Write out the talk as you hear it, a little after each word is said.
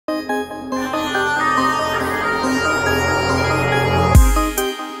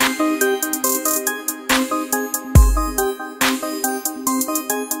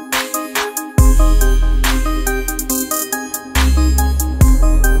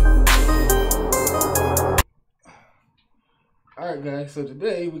Alright guys, so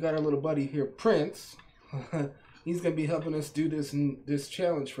today we got our little buddy here, Prince. He's going to be helping us do this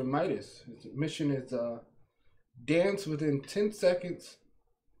challenge for Midas. His mission is dance within 10 seconds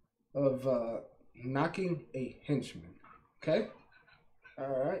of knocking a henchman. Okay?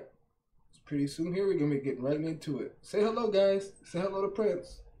 Alright. Pretty soon here we're going to be getting right into it. Say hello guys. Say hello to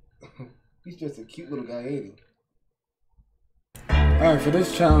Prince. He's just a cute little guy, ain't he? Alright, for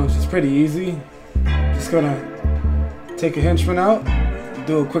this challenge it's pretty easy. Just gonna take a henchman out,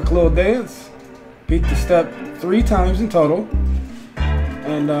 do a quick little dance, beat the step 3 times in total,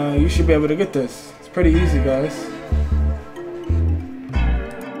 and you should be able to get this. It's pretty easy, guys.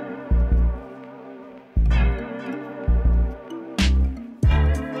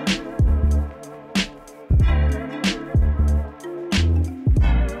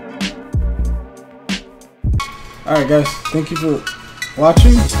 Alright guys, thank you for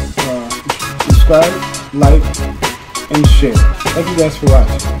watching. Subscribe, like, and share. Thank you guys for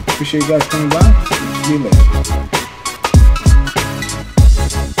watching. Appreciate you guys coming by. See you later.